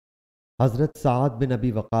Hazrat Sa'ad bin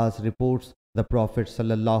Abi Waqqas reports the Prophet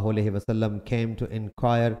ﷺ came to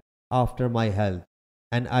inquire after my health,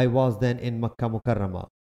 and I was then in Makkah Mukarramah.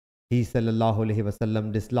 He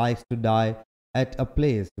ﷺ dislikes to die at a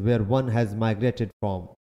place where one has migrated from.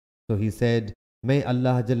 So he said, "May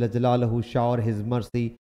Allah Jalla Jalaluhu shower His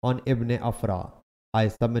mercy on Ibn Afra." I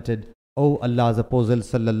submitted, "O Allah's Apostle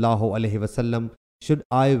ﷺ, should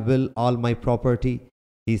I will all my property?"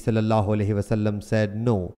 He ﷺ said,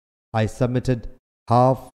 "No." I submitted,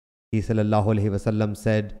 "Half?" He ﷺ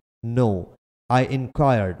said, "No." I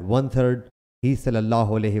inquired, "1/3?" He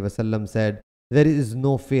ﷺ said, "There is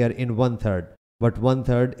no fear in 1/3, but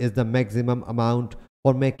 1/3 is the maximum amount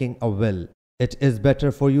for making a will. It is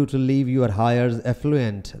better for you to leave your heirs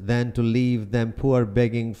affluent than to leave them poor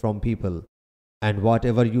begging from people. And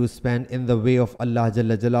whatever you spend in the way of Allah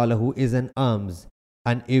Jalla Jalaluhu is an alms,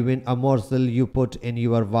 and even a morsel you put in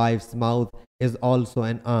your wife's mouth is also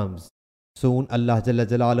an alms. Soon Allah Jalla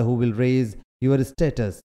Jalaluhu will raise your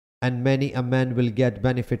status, and many a man will get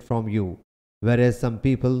benefit from you, whereas some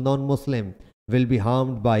people, non-Muslim, will be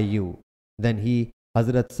harmed by you." Then he,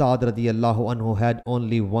 Hazrat Sa'ad radiyallahu anhu, had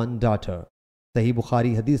only one daughter. Sahih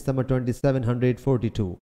Bukhari Hadith number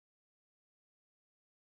 2742.